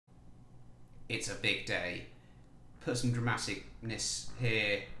it's a big day. Put some dramaticness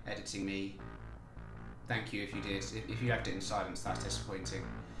here, editing me. Thank you if you did. If you left it in silence, that's disappointing.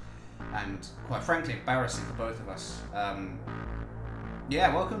 And quite frankly, embarrassing for both of us.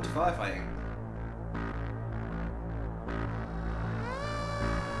 Yeah, welcome to Firefighting.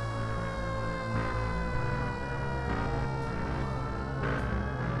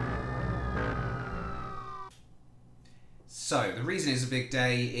 So, the reason it's a big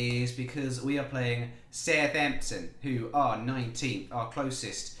day is because we are playing Southampton, who are 19th, our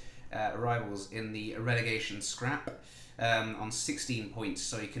closest rivals in the relegation scrap, on 16 points,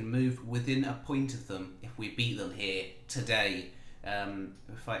 so you can move within a point of them if we beat them here today.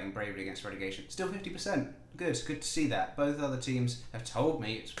 We're fighting bravely against relegation. Still 50%. Good to see that. Both other teams have told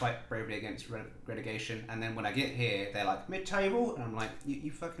me to fight bravely against relegation, and then when I get here, they're like, mid-table, and I'm like,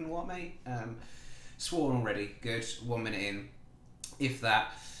 you fucking what, mate? Sworn already. Good. 1 minute in, if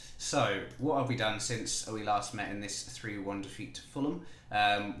that. So, what have we done since we last met in this 3-1 defeat to Fulham?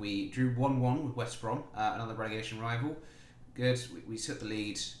 We drew 1-1 with West Brom, another relegation rival. Good. We took the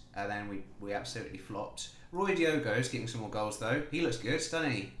lead, and then we absolutely flopped. Roy Diogo's getting some more goals though. He looks good, doesn't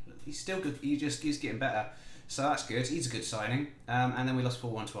he? He's still good. He's getting better. So that's good. He's a good signing. And then we lost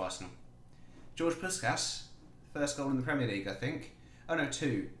 4-1 to Arsenal. George Puskas, first goal in the Premier League, I think. Oh no,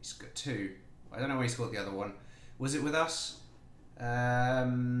 2. He's got 2. I don't know when he scored the other one. Was it with us? No,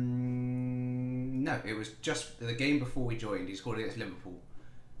 it was just the game before we joined. He scored against Liverpool.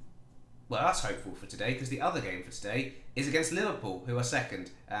 Well, that's hopeful for today, because the other game for today is against Liverpool, who are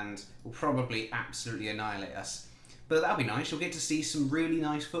second, and will probably absolutely annihilate us. But that'll be nice. You'll get to see some really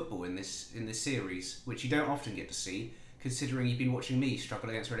nice football in this series, which you don't often get to see, considering you've been watching me struggle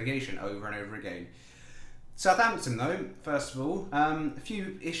against relegation over and over again. Southampton, though, first of all, a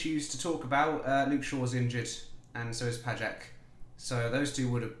few issues to talk about. Luke Shaw's injured, and so is Pajak. So those two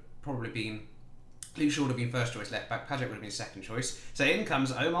would have probably been... Luke Shaw would have been first choice left back, Pajak would have been second choice. So in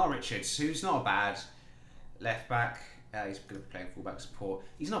comes Omar Richards, who's not a bad left back. He's going to be playing fullback support.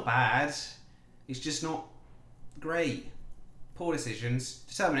 He's not bad, he's just not great. Poor decisions,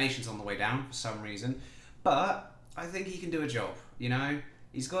 determination's on the way down for some reason. But I think he can do a job, you know?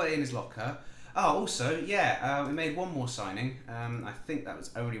 He's got it in his locker. Oh, also, yeah, we made one more signing. I think that was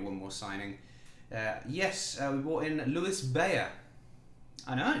only one more signing. Yes, we brought in Lewis Bayer.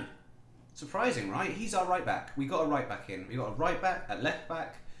 I know. Surprising, right? He's our right back. We got a right back in. We got a right back, a left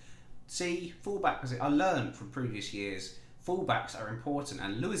back. See, fullback, I learned from previous years, fullbacks are important,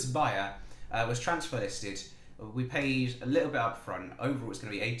 and Lewis Bayer was transfer listed. We paid a little bit up front. Overall, it's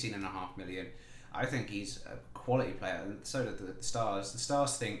going to be 18.5 million. I think he's a quality player, and so do the Stars. The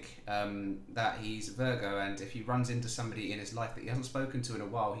Stars think that he's Virgo, and if he runs into somebody in his life that he hasn't spoken to in a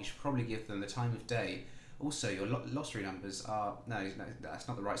while, he should probably give them the time of day. Also, your lottery numbers are... No, that's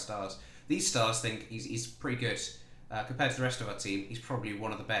not the right Stars. These Stars think he's pretty good. Compared to the rest of our team, he's probably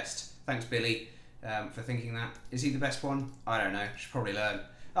one of the best. Thanks, Billy, for thinking that. Is he the best one? I don't know. Should probably learn.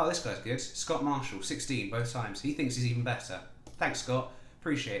 Oh, this guy's good. Scott Marshall, 16, both times. He thinks he's even better. Thanks, Scott.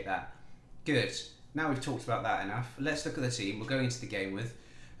 Appreciate that. Good. Now we've talked about that enough. Let's look at the team we're going into the game with.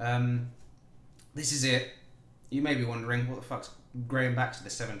 This is it. You may be wondering, what the fuck's Graham Baxter, the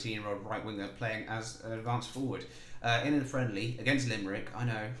 17-year-old right winger, playing as an advanced forward? In a friendly against Limerick. I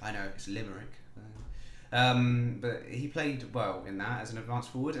know, it's Limerick. But he played well in that as an advanced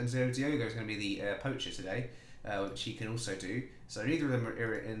forward, and so Diogo is going to be the poacher today, which he can also do. So neither of them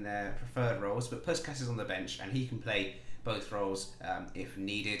are in their preferred roles, but Puskas is on the bench, and he can play both roles if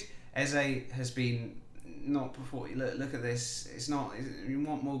needed. Eze has been not before. Look at this. It's not. You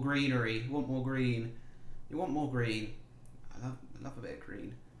want more greenery. You want more green. You want more green. I love a bit of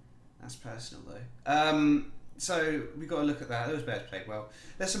green. That's personal though. So we've got to look at that. Those Bears played well.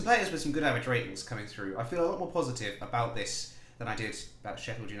 There's some players with some good average ratings coming through. I feel a lot more positive about this than I did about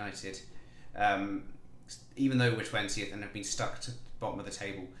Sheffield United. Even though we're 20th and have been stuck to the bottom of the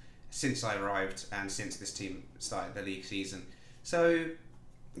table since I arrived and since this team started the league season. So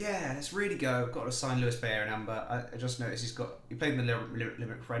yeah, let's really go. I've got to sign Lewis Bayer a number. I just noticed he played in the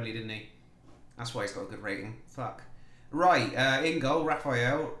Limerick friendly, didn't he? That's why he's got a good rating. Fuck. Right, in goal,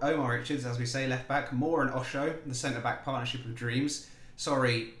 Raphael, Omar Richards, as we say, left back, Moore and Osho, the centre back partnership of dreams.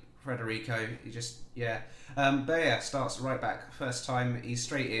 Sorry, Federico, you just, yeah. Bayer starts right back, first time, he's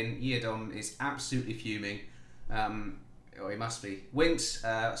straight in. Yiadom is absolutely fuming. Oh, he must be. Winks,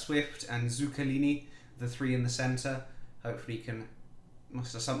 Swift, and Zuccalini, the three in the centre. Hopefully he can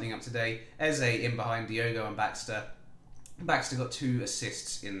muster something up today. Eze in behind Diogo and Baxter. Baxter got 2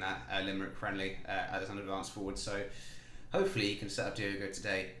 assists in that Limerick friendly as an advanced forward, so hopefully he can set up Diogo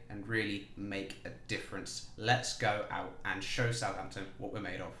today and really make a difference. Let's go out and show Southampton what we're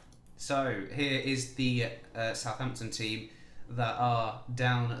made of. So here is the Southampton team that are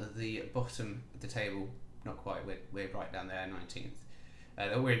down at the bottom of the table. Not quite, we're right down there, 19th.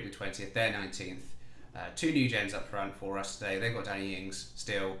 We're in the 20th, they're 19th. Two new gens up front for us today. They've got Danny Ings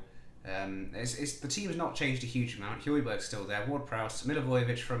still. The team has not changed a huge amount. Højbjerg's still there. Ward-Prowse,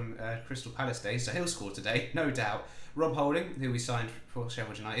 Milivojevic from Crystal Palace days, so he'll score today, no doubt. Rob Holding, who we signed for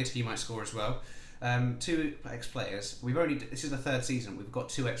Sheffield United, he might score as well. Two ex-players. This is the third season. We've got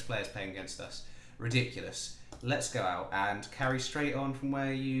two ex-players playing against us. Ridiculous. Let's go out and carry straight on from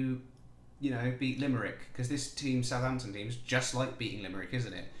where you beat Limerick, because this team, Southampton team, is just like beating Limerick,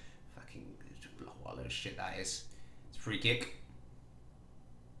 isn't it? Fucking what a load of shit that is. It's a free kick.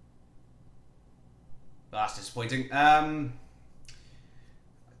 That's disappointing. I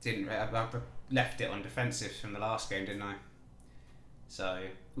left it on defensive from the last game, didn't I? So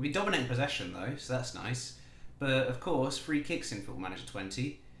we'll be dominating possession though, so that's nice. But of course, free kicks in Football Manager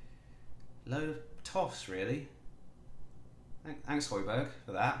 20. Load of toss, really. Thanks, Højbjerg,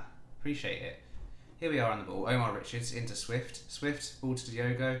 for that. Appreciate it. Here we are on the ball. Omar Richards into Swift. Swift, ball to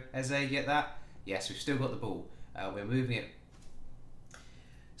Diogo. Eze, get that? Yes, we've still got the ball. We're moving it.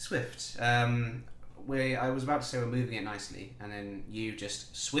 Swift. I was about to say we're moving it nicely, and then you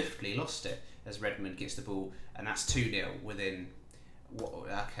just swiftly lost it as Redmond gets the ball, and that's 2-0 within.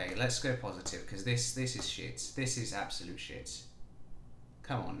 Okay, let's go positive, because this is shit. This is absolute shit.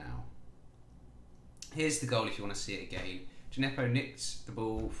 Come on now. Here's the goal if you want to see it again. Djenepo nicked the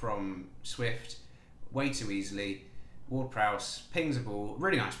ball from Swift way too easily. Ward-Prowse pings the ball.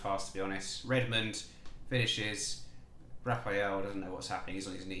 Really nice pass, to be honest. Redmond finishes. Raphael doesn't know what's happening. He's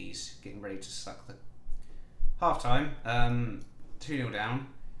on his knees, getting ready to suck the... Half-time. 2-0 down.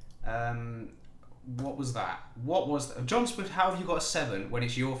 What was that? John Swift, how have you got a 7 when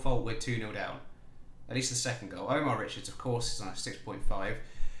it's your fault we're 2-0 down? At least the second goal. Omar Richards, of course, is on a 6.5.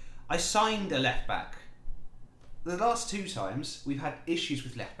 I signed a left-back. The last two times, we've had issues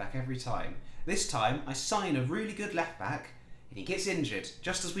with left-back every time. This time, I sign a really good left-back, and he gets injured,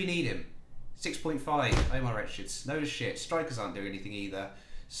 just as we need him. 6.5, Omar Richards. Load of shit. Strikers aren't doing anything either.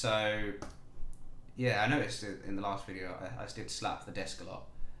 So, yeah, I noticed in the last video, I did slap the desk a lot.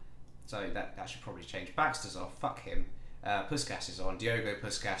 So that should probably change. Baxter's off. Fuck him. Puskas is on. Diogo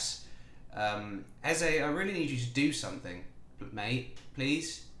Puskas. Eze, I really need you to do something, mate.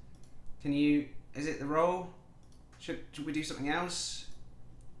 Please. Can you... Is it the role? Should we do something else?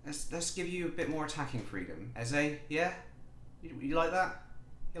 Let's give you a bit more attacking freedom. Eze, yeah? You like that?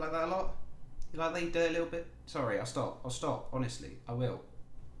 You like that a lot? You like that you do a little bit? Sorry, I'll stop. Honestly, I will.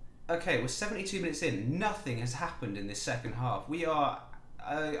 Okay, we're 72 minutes in. Nothing has happened in this second half. We are...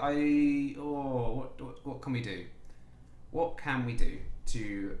 what can we do? What can we do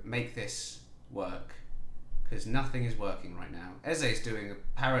to make this work? Because nothing is working right now. Eze's doing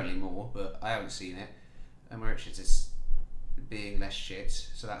apparently more, but I haven't seen it. And Richards is being less shit,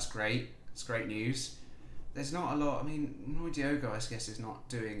 so that's great. It's great news. There's not a lot. I mean, Roy Diogo, I guess, is not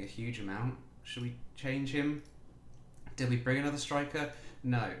doing a huge amount. Should we change him? Did we bring another striker?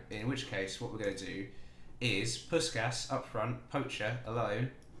 No. In which case, what we're going to do is Puskas up front, Poacher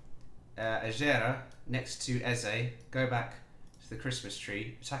alone, Ajera next to Eze, go back to the Christmas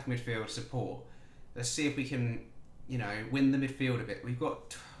tree, attack midfield, support. Let's see if we can, win the midfield a bit. We've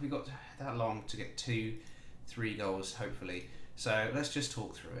got that long to get 2-3 goals, hopefully. So let's just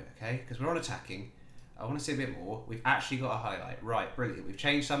talk through it, okay? Because we're on attacking. I want to see a bit more. We've actually got a highlight. Right, brilliant. We've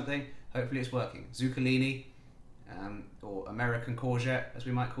changed something. Hopefully it's working. Zuccolini, or American courgette, as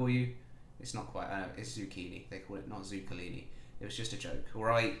we might call you. It's not quite. I know, it's zucchini. They call it not zuccolini. It was just a joke. All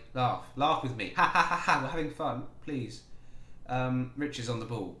right, laugh with me. Ha ha ha ha. We're having fun, please. Rich is on the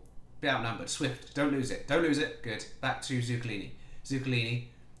ball. Be outnumbered. Swift, don't lose it. Don't lose it. Good. Back to Zuccolini. Zuccolini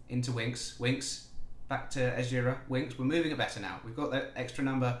into Winks. Winks back to Ajira. Winks. We're moving it better now. We've got that extra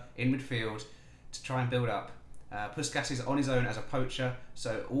number in midfield to try and build up. Puskas is on his own as a poacher,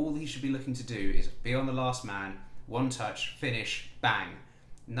 so all he should be looking to do is be on the last man, one touch, finish, bang.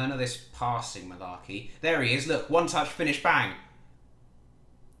 None of this passing malarkey. There he is, look, one touch, finish, bang.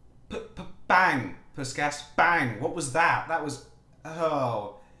 Bang, Puskas, bang. What was that? That was,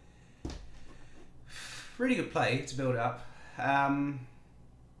 oh. Really good play to build it up.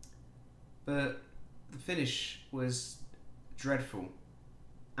 But the finish was dreadful.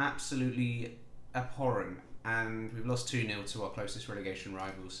 Absolutely abhorrent. And we've lost 2-0 to our closest relegation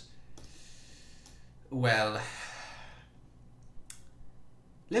rivals. Well,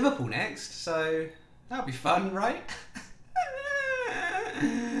 Liverpool next, so that'll be fun, right?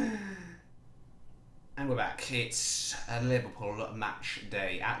 And we're back. It's a Liverpool match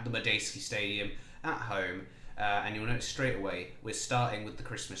day at the Medeski Stadium at home. and you'll notice straight away we're starting with the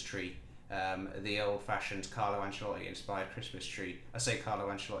Christmas tree. The old-fashioned Carlo Ancelotti-inspired Christmas tree. I say Carlo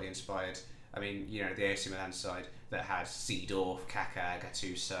Ancelotti-inspired. I mean, you know, the AC Milan side that had Seedorf, Kaká,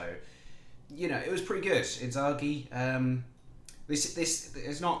 Gattuso. You know, it was pretty good. Inzaghi. This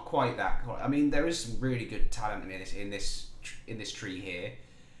is not quite that. I mean, there is some really good talent in this tree here.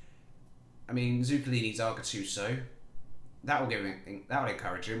 I mean, Zuccolini's our Gattuso. That will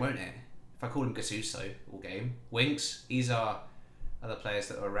encourage him, won't it? If I call him Gattuso all game. Winks. These are other players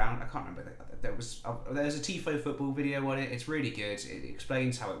that are around. I can't remember. There's a Tifo football video on it. It's really good. It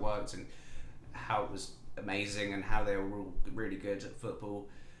explains how it worked and how it was amazing and how they were all really good at football.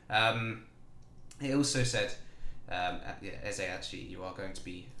 It also said, Eze, actually, you are going to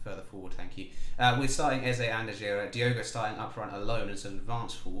be further forward, thank you. We're starting Eze and Ajira. Diogo starting up front alone as an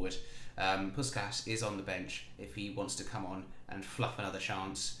advance forward. Puskas is on the bench. If he wants to come on and fluff another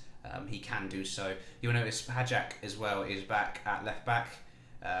chance, he can do so. You'll notice Hajak as well is back at left back.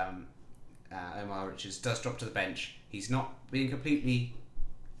 Omar Richards does drop to the bench. He's not being completely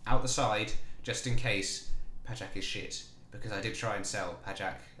out the side, just in case Hajak is shit. Because I did try and sell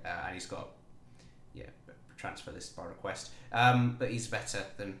Hajak, and he's got transfer list by request. But he's better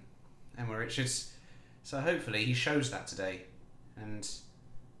than Omar Richards. So hopefully he shows that today, and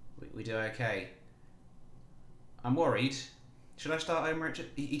we do okay. I'm worried. Should I start Omar Richards?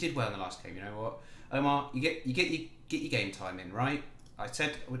 He did well in the last game. You know what, Omar? You get your game time in, right? I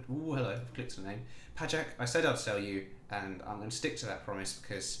said, oh hello, I've clicked on the name. Pajak, I said I'd sell you, and I'm going to stick to that promise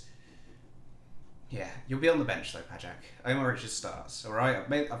because, yeah, you'll be on the bench though, Pajak. Omar Richards starts. All right,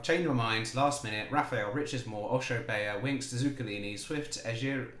 I've changed my mind. Last minute, Raphael, Richards, Moore, Osho, Bayer, Winks, Zuccolini, Swift,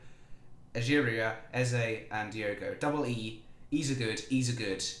 Egeria, Eze, and Diogo. Double E. E's a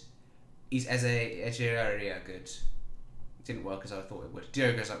good. Is Eze, Egeria good? It didn't work as I thought it would.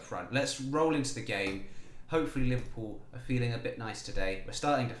 Diogo's up front. Let's roll into the game. Hopefully Liverpool are feeling a bit nice today. We're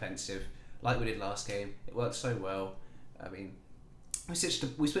starting defensive, like we did last game. It worked so well. I mean, we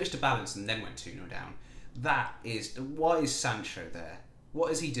switched to balance and then went 2-0 down. Why is Sancho there?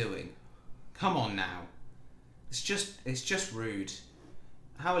 What is he doing? Come on now. It's just rude.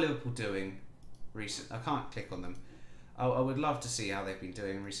 How are Liverpool doing recent? I can't click on them. I would love to see how they've been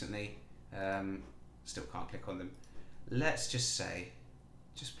doing recently. Still can't click on them. Let's just say,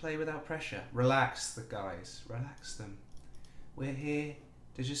 just play without pressure. Relax the guys. Relax them. We're here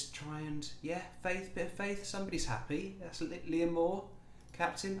to just try and, bit of faith. Somebody's happy. That's Liam Moore,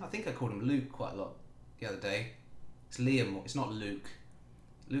 captain. I think I called him Luke quite a lot the other day. It's Liam Moore. It's not Luke.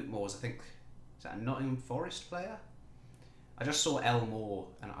 Luke Moore's, I think, is that a Nottingham Forest player? I just saw L Moore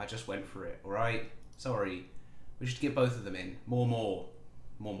and I just went for it. All right. Sorry. We should get both of them in. More.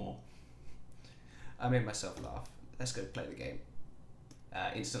 I made myself laugh. Let's go play the game.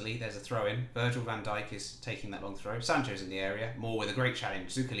 Instantly, there's a throw-in. Virgil van Dijk is taking that long throw. Sancho's in the area. Moore with a great challenge.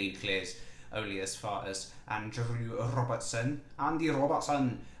 Zuccolini clears only as far as Andy Robertson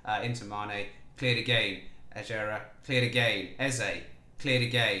into Mane. Cleared again. Ejera cleared again. Eze cleared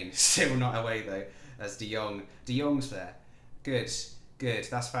again. Still not away though. As De Jong. De Jong's there. Good.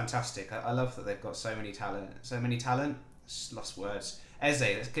 That's fantastic. I love that they've got so many talent. Just lost words. Eze,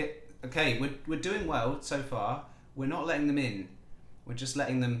 let's get. Okay, we're doing well so far. We're not letting them in. We're just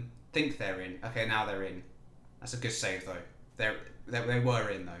letting them think they're in. Okay, now they're in. That's a good save though. They were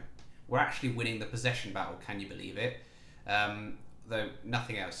in though. We're actually winning the possession battle. Can you believe it? Though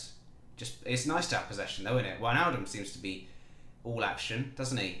nothing else. Just it's nice to have possession though, isn't it? Wijnaldum seems to be all action,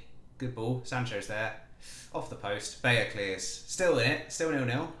 doesn't he? Good ball. Sancho's there. Off the post. Bayer clears. Still in it. Still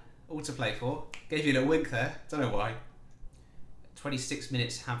 0-0. All to play for. Gave you a little wink there. Don't know why. 26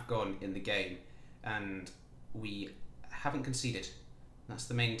 minutes have gone in the game and we haven't conceded. That's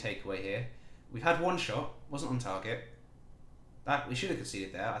the main takeaway here. We've had one shot, wasn't on target. That we should have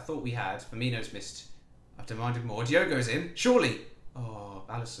conceded there. I thought we had. Firmino's missed. I've demanded more. Diogo's in. Surely. Oh,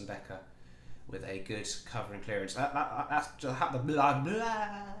 Alisson Becker with a good cover and clearance. That's blah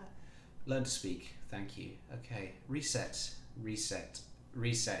blah. Learn to speak. Thank you. Okay. Reset.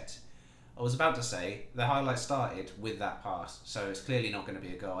 I was about to say the highlight started with that pass, so it's clearly not going to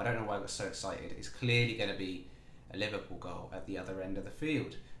be a goal. I don't know why I got so excited. It's clearly going to be a Liverpool goal at the other end of the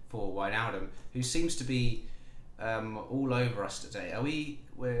field for Wijnaldum, who seems to be all over us today.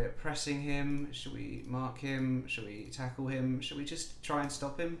 We're pressing him? Should we mark him? Should we tackle him? Should we just try and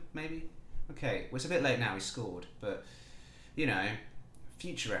stop him, maybe? Okay, well, it's a bit late now, he scored, but, you know,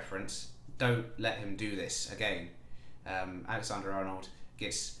 future reference, don't let him do this again. Alexander-Arnold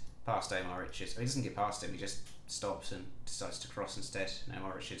gets past Omar Richards. He doesn't get past him, he just stops and decides to cross instead. And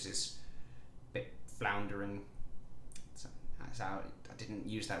Omar Richards is a bit floundering. That's how I didn't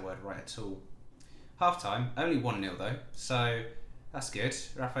use that word right at all. Half time, only 1-0 though, so that's good.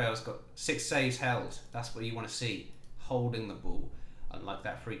 Raphael's got 6 saves held. That's what you want to see, holding the ball, unlike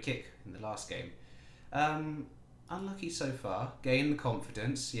that free kick in the last game. Unlucky so far. Gain the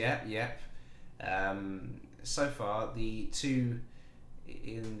confidence. Yep. So far, the two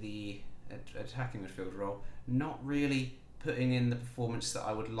in the attacking midfield role, not really putting in the performance that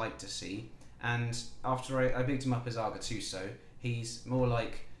I would like to see. And after I picked him up as our Gattuso, he's more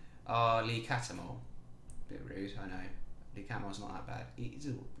like our Lee Catamore. Bit rude, I know. Lee Catamore's not that bad. He's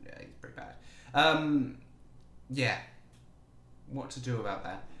pretty bad. Yeah. What to do about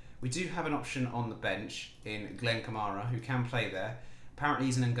that? We do have an option on the bench in Glenn Kamara, who can play there. Apparently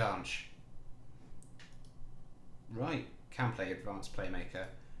he's an Enganche. Right, can play advanced playmaker.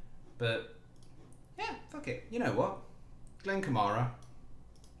 But, yeah, fuck it. You know what? Glenn Kamara.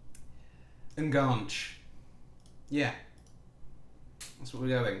 Enganche. Yeah. That's what we're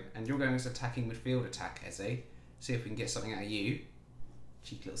going. And you're going as attacking midfield attack, Eze. See if we can get something out of you.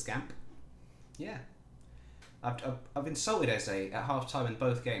 Cheeky little scamp. Yeah. I've insulted Eze at half time in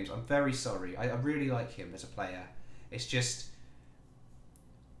both games. I'm very sorry. I really like him as a player. It's just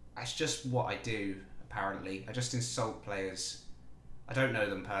what I do, apparently. I just insult players. I don't know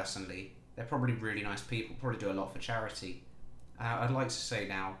them personally. They're probably really nice people, probably do a lot for charity. I'd like to say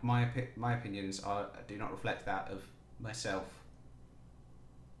now, my opinions do not reflect that of myself.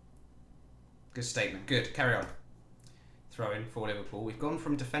 Good statement. Good. Carry on. Throw in for Liverpool. We've gone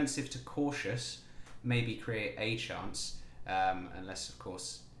from defensive to cautious. Maybe create a chance, unless of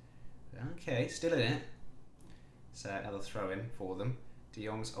course. Okay, still in it. So another throw in for them. De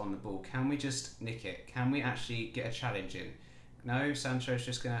Jong's on the ball. Can we just nick it? Can we actually get a challenge in? No, Sancho's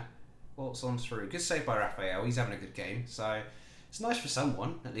just gonna waltz on through. Good save by Raphael. He's having a good game. So it's nice for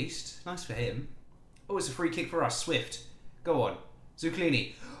someone, at least. Nice for him. Oh, it's a free kick for us. Swift. Go on.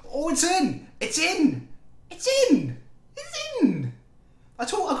 Zucchini. Oh, it's in! It's in! It's in! It's in! I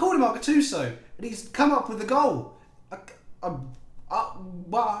called him out Gattuso, and he's come up with the goal.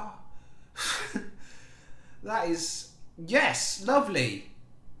 Wow. That is, yes, lovely.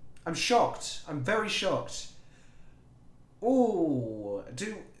 I'm shocked. I'm very shocked. Oh,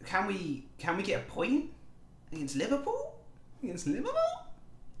 can we get a point against Liverpool? Against Liverpool?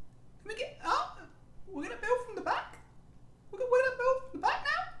 Can we get up? We're gonna build from the back. We're gonna build from the back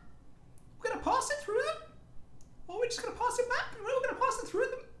now. We're gonna pass it through them. Or we're just gonna pass it back. We're gonna pass it through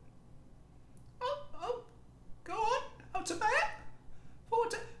them. Oh, go on. Up to Bear.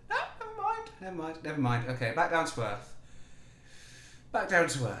 Forward to. No, never mind. Okay, back down to earth. Back down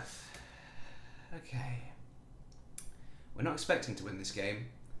to earth. Okay. We're not expecting to win this game.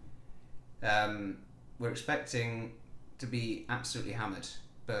 We're expecting to be absolutely hammered.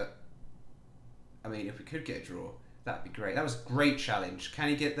 But, I mean, if we could get a draw, that'd be great. That was a great challenge. Can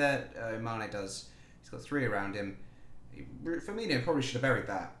he get there? Mane does. He's got 3 around him. Firmino probably should have buried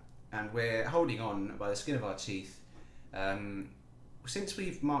that. And we're holding on by the skin of our teeth. Since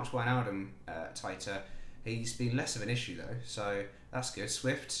we've marched Wijnaldum tighter, he's been less of an issue though, so that's good.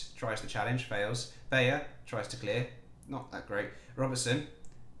 Swift tries the challenge, fails. Bayer tries to clear, not that great. Robertson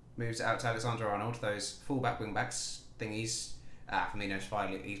moves it out to Alexander-Arnold, those full-back wing-backs thingies. Firmino's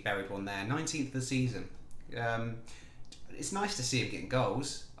finally, he's buried one there. 19th of the season. It's nice to see him getting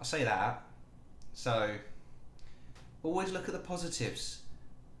goals, I'll say that. So, always look at the positives.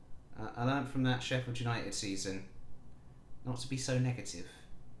 I learned from that Sheffield United season not to be so negative,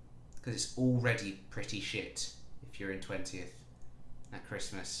 because it's already pretty shit if you're in 20th at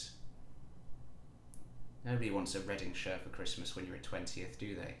Christmas. Nobody wants a Reading shirt for Christmas when you're in 20th,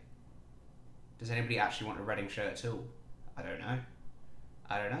 do they? Does anybody actually want a Reading shirt at all? I don't know.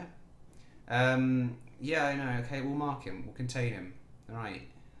 Yeah, I know. Okay, we'll mark him. We'll contain him. Alright.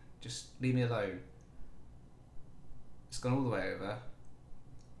 Just leave me alone. It's gone all the way over.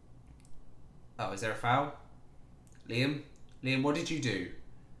 Oh, is there a foul? Liam, what did you do?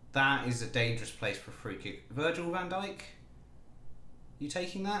 That is a dangerous place for a free kick. Virgil van Dijk? You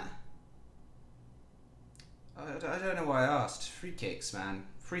taking that? I don't know why I asked. Free kicks, man.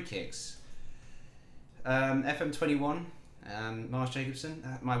 Free kicks. FM21, Mars Jacobson.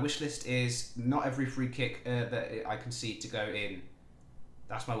 My wish list is not every free kick that I concede to go in.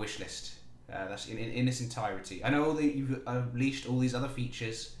 That's my wish list. That's in its entirety. I know you've unleashed all these other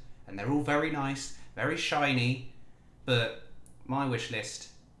features, and they're all very nice, very shiny. But my wish list,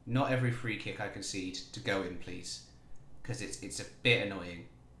 not every free kick I concede to go in, please, because it's a bit annoying,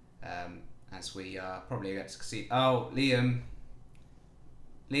 as we are probably going to concede. Oh, Liam,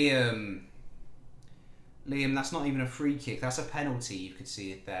 that's not even a free kick. That's a penalty. You could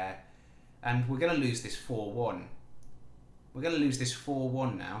see it there, and we're going to lose this 4-1. We're going to lose this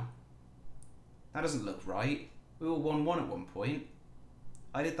 4-1 now. That doesn't look right. We were 1-1 at one point.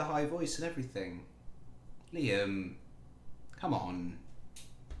 I did the high voice and everything. Liam, come on.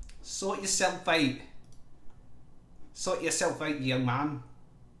 Sort yourself out. Sort yourself out, young man.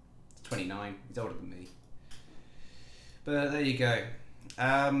 He's 29. He's older than me. But there you go.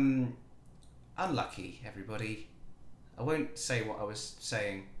 Unlucky, everybody. I won't say what I was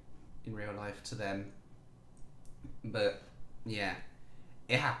saying in real life to them. But, yeah.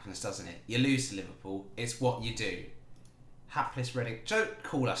 It happens, doesn't it? You lose to Liverpool. It's what you do. Hapless Reading. Don't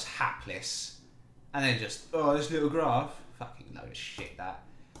call us hapless. And then just, oh, this little graph. Fucking load of shit, that.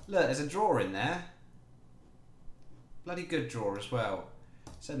 Look, there's a draw in there. Bloody good draw as well.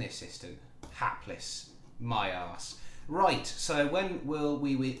 Send the assistant. Hapless. My arse. Right, so when will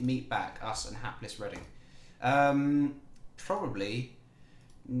we meet back, us and Hapless Reading? Probably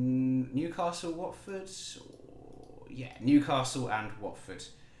Newcastle, Watford. Yeah, Newcastle and Watford.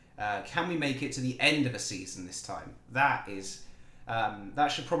 Can we make it to the end of a season this time? That is, that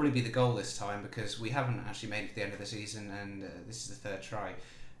should probably be the goal this time, because we haven't actually made it to the end of the season, and this is the third try.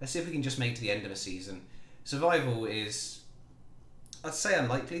 Let's see if we can just make it to the end of a season. Survival is, I'd say,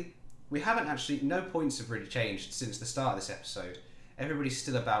 unlikely. We haven't actually, no points have really changed since the start of this episode. Everybody's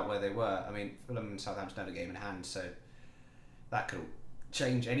still about where they were. I mean, Fulham and Southampton have a game in hand, so that could all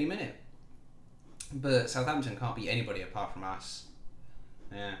change any minute. But Southampton can't beat anybody apart from us.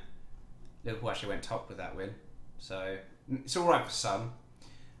 Yeah. Liverpool actually went top with that win. So it's alright for some.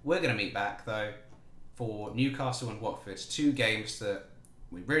 We're going to meet back, though, for Newcastle and Watford. 2 games that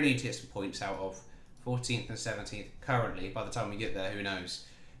we really need to get some points out of. 14th and 17th currently. By the time we get there, who knows.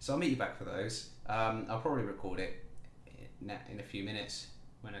 So I'll meet you back for those. I'll probably record it in a few minutes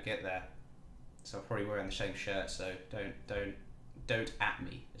when I get there. So I'll probably wear the same shirt, so don't at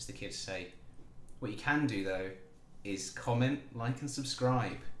me, as the kids say. What you can do, though, is comment, like and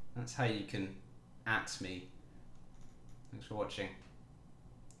subscribe. That's how you can at me. Thanks for watching.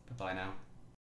 Bye-bye now.